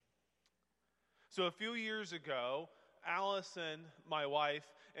So a few years ago, Allison, my wife,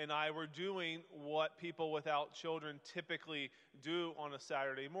 and I were doing what people without children typically do on a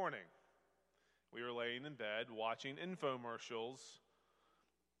Saturday morning. We were laying in bed watching infomercials,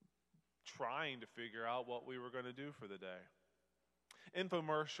 trying to figure out what we were going to do for the day.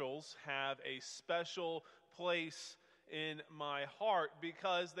 Infomercials have a special place in my heart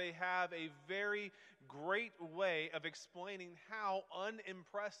because they have a very great way of explaining how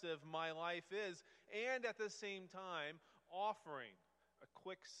unimpressive my life is, and at the same time offering a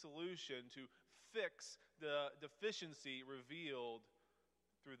quick solution to fix the deficiency revealed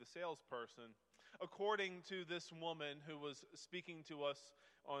through the salesperson. According to this woman who was speaking to us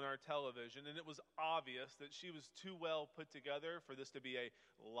on our television, and it was obvious that she was too well put together for this to be a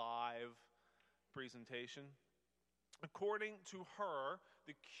live presentation. According to her,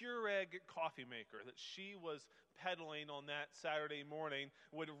 the Keurig coffee maker that she was peddling on that Saturday morning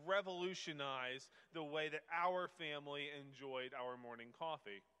would revolutionize the way that our family enjoyed our morning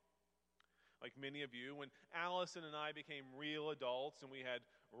coffee. Like many of you, when Allison and I became real adults and we had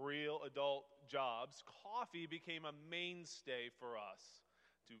real adult jobs, coffee became a mainstay for us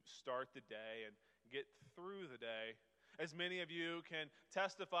to start the day and get through the day. As many of you can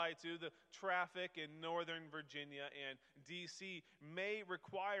testify to, the traffic in Northern Virginia and D.C. may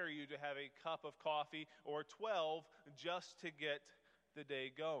require you to have a cup of coffee or 12 just to get the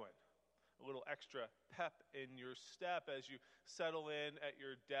day going. A little extra pep in your step as you settle in at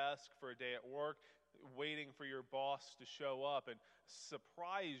your desk for a day at work, waiting for your boss to show up and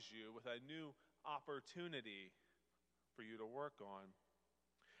surprise you with a new opportunity for you to work on.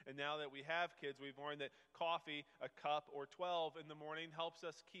 And now that we have kids, we've learned that coffee, a cup or 12 in the morning, helps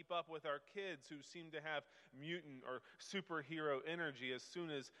us keep up with our kids who seem to have mutant or superhero energy as soon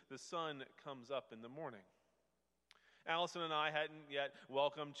as the sun comes up in the morning. Allison and I hadn't yet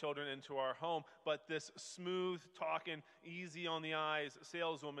welcomed children into our home, but this smooth-talking, easy-on-the-eyes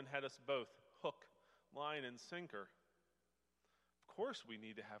saleswoman had us both hook, line, and sinker. Of course we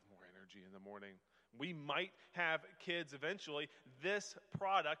need to have more energy in the morning. We might have kids eventually. This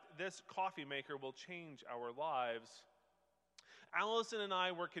product, this coffee maker, will change our lives. Allison and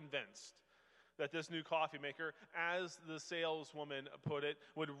I were convinced that this new coffee maker, as the saleswoman put it,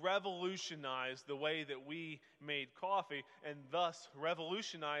 would revolutionize the way that we made coffee and thus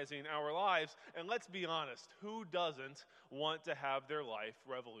revolutionizing our lives. And let's be honest, who doesn't want to have their life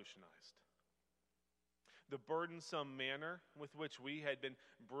revolutionized? The burdensome manner with which we had been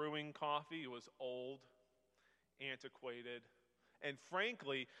brewing coffee was old, antiquated, and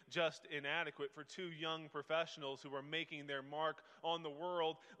frankly, just inadequate for two young professionals who were making their mark on the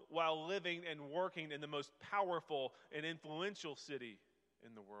world while living and working in the most powerful and influential city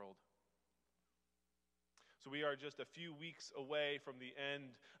in the world. So we are just a few weeks away from the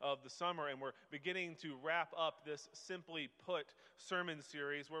end of the summer, and we're beginning to wrap up this Simply Put sermon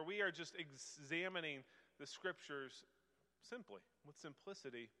series where we are just examining the scriptures simply, with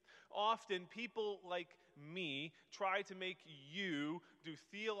simplicity. Often people like me try to make you do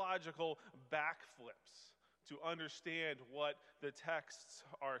theological backflips to understand what the texts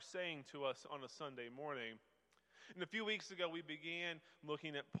are saying to us on a Sunday morning. And a few weeks ago, we began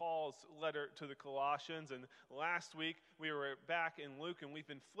looking at Paul's letter to the Colossians, and last week we were back in Luke, and we've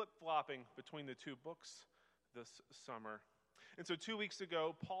been flip-flopping between the two books this summer. And so 2 weeks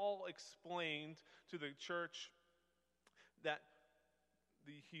ago, Paul explained to the church that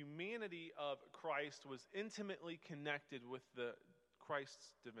the humanity of Christ was intimately connected with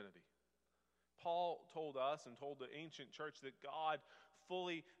Christ's divinity. Paul told us and told the ancient church that God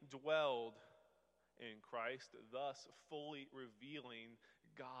fully dwelled in Christ, thus fully revealing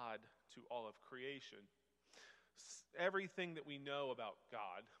God to all of creation. Everything that we know about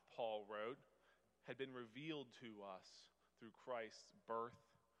God, Paul wrote, had been revealed to us through Christ's birth,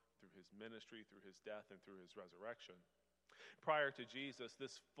 through his ministry, through his death, and through his resurrection. Prior to Jesus,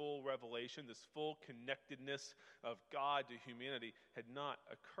 this full revelation, this full connectedness of God to humanity had not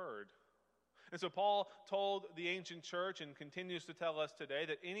occurred. And so Paul told the ancient church and continues to tell us today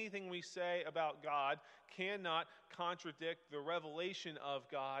that anything we say about God cannot contradict the revelation of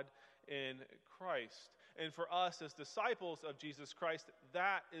God in Christ. And for us as disciples of Jesus Christ,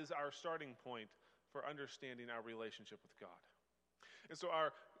 that is our starting point for understanding our relationship with God. And so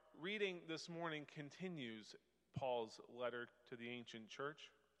our reading this morning continues Paul's letter to the ancient church,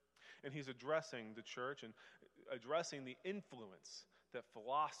 and he's addressing the church and addressing the influence that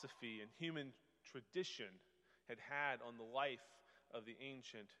philosophy and human tradition had on the life of the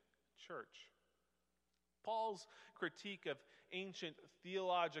ancient church. Paul's critique of ancient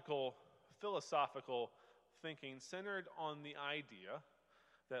theological, philosophical thinking centered on the idea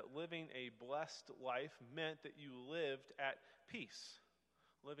that living a blessed life meant that you lived at peace,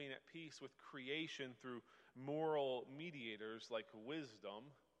 living at peace with creation through moral mediators like wisdom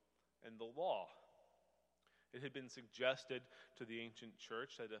and the law. It had been suggested to the ancient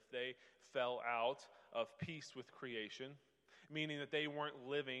church that if they fell out of peace with creation, meaning that they weren't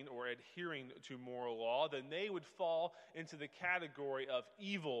living or adhering to moral law, then they would fall into the category of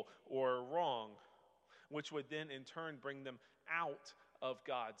evil or wrong, which would then in turn bring them out of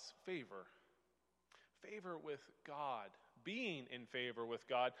God's favor. Favor with God, being in favor with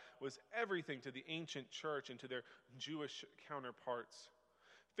God, was everything to the ancient church and to their Jewish counterparts.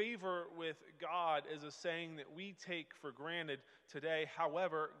 Favor with God is a saying that we take for granted today.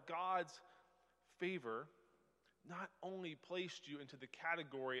 However, God's favor not only placed you into the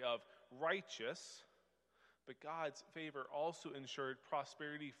category of righteous, but God's favor also ensured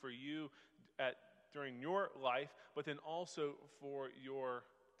prosperity for you during your life, but then also for your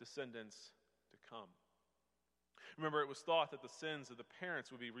descendants to come. Remember, it was thought that the sins of the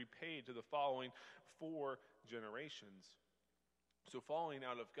parents would be repaid to the following 4 generations. So falling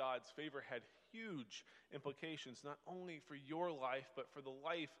out of God's favor had huge implications, not only for your life, but for the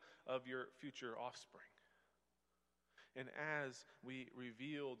life of your future offspring. And as we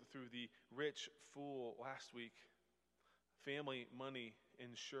revealed through the rich fool last week, family money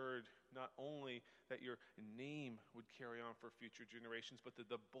ensured not only that your name would carry on for future generations, but that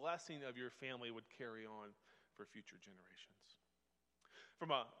the blessing of your family would carry on for future generations.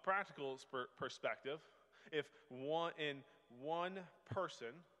 From a practical perspective, if one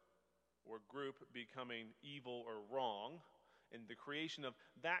person or group becoming evil or wrong, in the creation of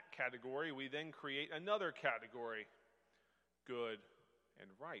that category, we then create another category, good and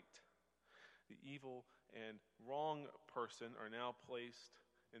right. The evil and wrong person are now placed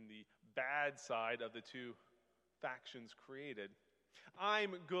in the bad side of the 2 factions created.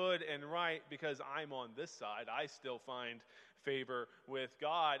 I'm good and right because I'm on this side. I still find favor with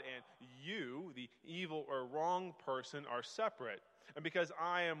God, and you, the evil or wrong person, are separate. And because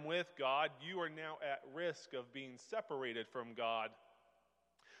I am with God, you are now at risk of being separated from God.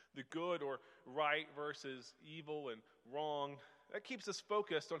 The good or right versus evil and wrong, that keeps us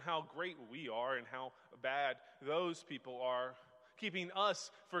focused on how great we are and how bad those people are, keeping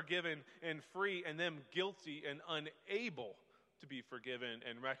us forgiven and free and them guilty and unable to be forgiven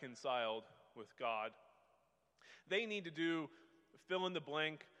and reconciled with God. They need to do fill in the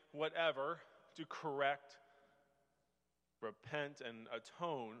blank, whatever, to correct, repent, and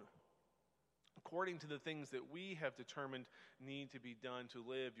atone according to the things that we have determined need to be done to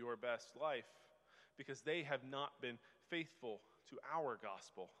live your best life, because they have not been faithful to our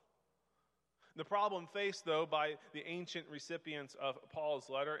gospel. The problem faced, though, by the ancient recipients of Paul's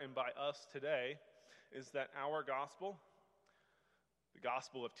letter and by us today is that our gospel, the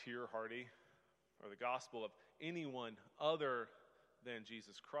gospel of Tir Hardy, or the gospel of anyone other than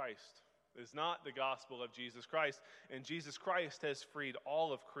Jesus Christ, is not the gospel of Jesus Christ. And Jesus Christ has freed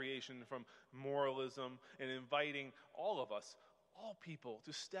all of creation from moralism and inviting all of us, all people,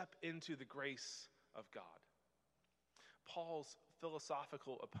 to step into the grace of God. Paul's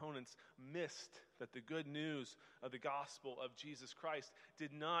philosophical opponents missed that the good news of the gospel of Jesus Christ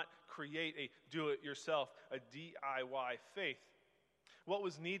did not create a do-it-yourself, a DIY faith. What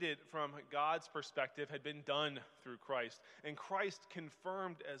was needed from God's perspective had been done through Christ, and Christ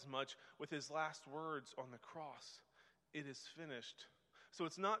confirmed as much with his last words on the cross. It is finished. So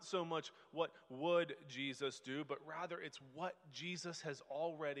it's not so much what would Jesus do, but rather it's what Jesus has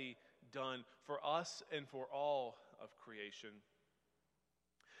already done for us and for all of creation.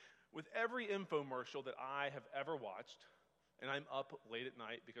 With every infomercial that I have ever watched, and I'm up late at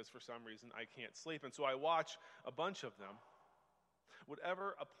night because for some reason I can't sleep, and so I watch a bunch of them,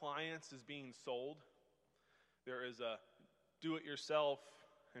 whatever appliance is being sold, there is a do-it-yourself,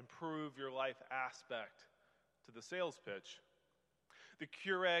 improve your life aspect to the sales pitch. The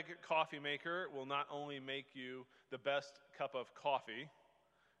Keurig coffee maker will not only make you the best cup of coffee,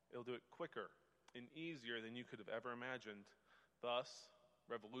 it'll do it quicker and easier than you could have ever imagined, thus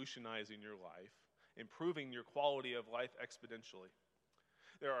revolutionizing your life, improving your quality of life exponentially.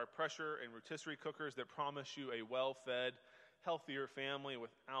 There are pressure and rotisserie cookers that promise you a well-fed, healthier family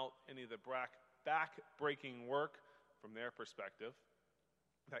without any of the back-breaking work from their perspective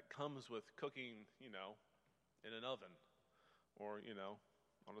that comes with cooking, in an oven or,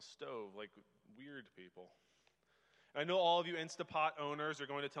 on a stove like weird people. I know all of you Instapot owners are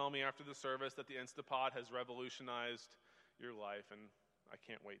going to tell me after the service that the Instapot has revolutionized your life, and I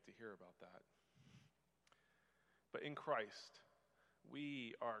can't wait to hear about that. But in Christ,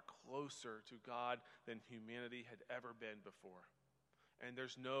 we are closer to God than humanity had ever been before. And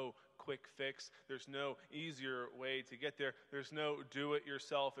there's no quick fix. There's no easier way to get there. There's no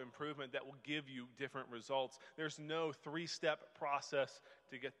do-it-yourself improvement that will give you different results. There's no three-step process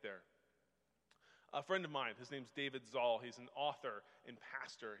to get there. A friend of mine, his name's David Zoll. He's an author and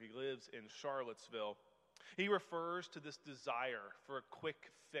pastor. He lives in Charlottesville. He refers to this desire for a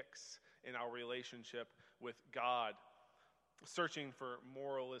quick fix in our relationship with God, searching for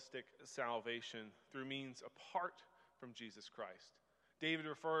moralistic salvation through means apart from Jesus Christ. David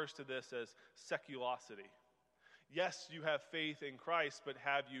refers to this as seculosity. Yes, you have faith in Christ, but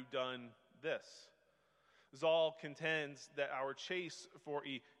have you done this? Zoll contends that our chase for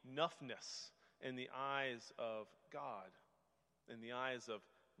enoughness in the eyes of God, in the eyes of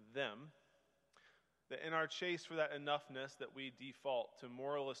them, that in our chase for that enoughness that we default to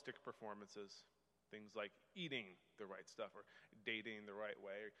moralistic performances, things like eating the right stuff or dating the right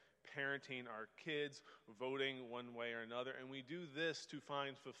way, or parenting our kids, voting one way or another, and we do this to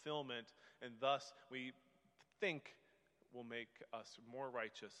find fulfillment, and thus we think will make us more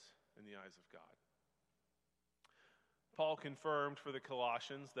righteous in the eyes of God. Paul confirmed for the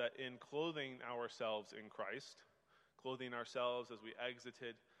Colossians that in clothing ourselves in Christ, clothing ourselves as we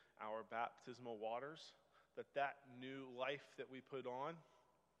exited our baptismal waters, that new life that we put on,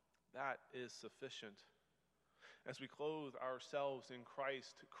 that is sufficient. As we clothe ourselves in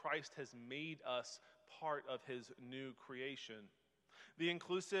Christ, Christ has made us part of his new creation. The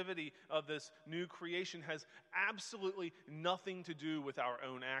inclusivity of this new creation has absolutely nothing to do with our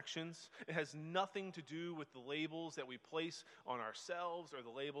own actions. It has nothing to do with the labels that we place on ourselves or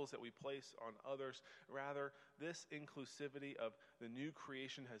the labels that we place on others. Rather, this inclusivity of the new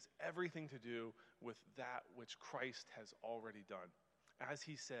creation has everything to do with that which Christ has already done. As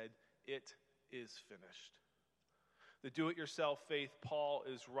he said, it is finished. The do-it-yourself faith Paul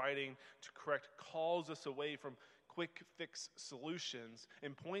is writing to correct calls us away from quick fix solutions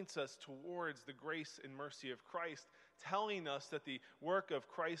and points us towards the grace and mercy of Christ, telling us that the work of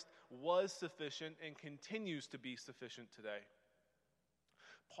Christ was sufficient and continues to be sufficient today.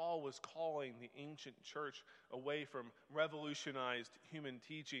 Paul was calling the ancient church away from revolutionized human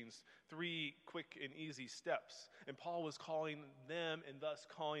teachings, 3 quick and easy steps. And Paul was calling them and thus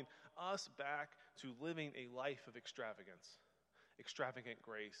calling us back to living a life of extravagance, extravagant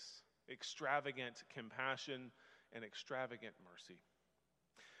grace, extravagant compassion, and extravagant mercy.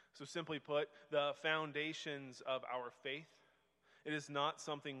 So simply put, the foundations of our faith, it is not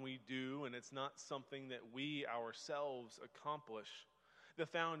something we do, and it's not something that we ourselves accomplish. The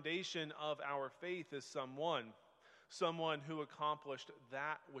foundation of our faith is someone who accomplished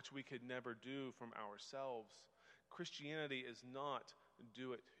that which we could never do from ourselves. Christianity is not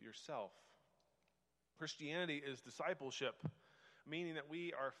do it yourself. Christianity is discipleship, meaning that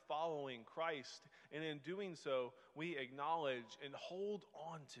we are following Christ, and in doing so, we acknowledge and hold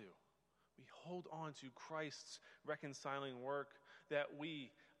on to Christ's reconciling work that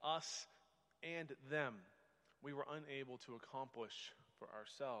we, us and them, we were unable to accomplish for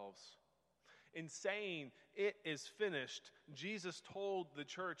ourselves. In saying it is finished, Jesus told the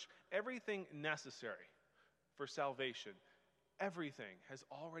church everything necessary for salvation, everything has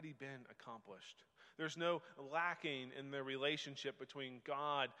already been accomplished. There's no lacking in the relationship between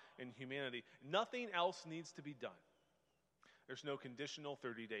God and humanity. Nothing else needs to be done. There's no conditional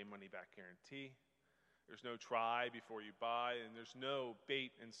 30-day money-back guarantee. There's no try before you buy, and there's no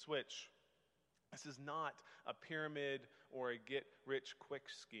bait and switch. This is not a pyramid or a get-rich-quick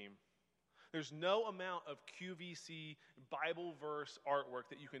scheme. There's no amount of QVC Bible verse artwork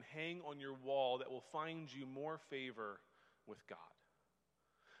that you can hang on your wall that will find you more favor with God.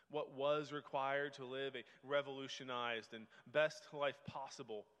 What was required to live a revolutionized and best life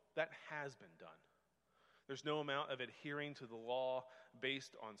possible, that has been done. There's no amount of adhering to the law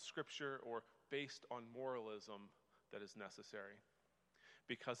based on Scripture or based on moralism that is necessary.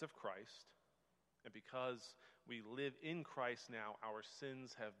 Because of Christ, and because we live in Christ now, our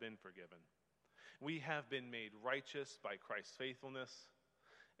sins have been forgiven. We have been made righteous by Christ's faithfulness,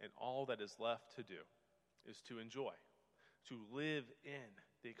 and all that is left to do is to enjoy, to live in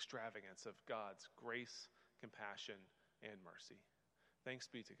the extravagance of God's grace, compassion, and mercy. Thanks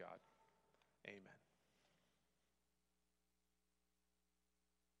be to God. Amen.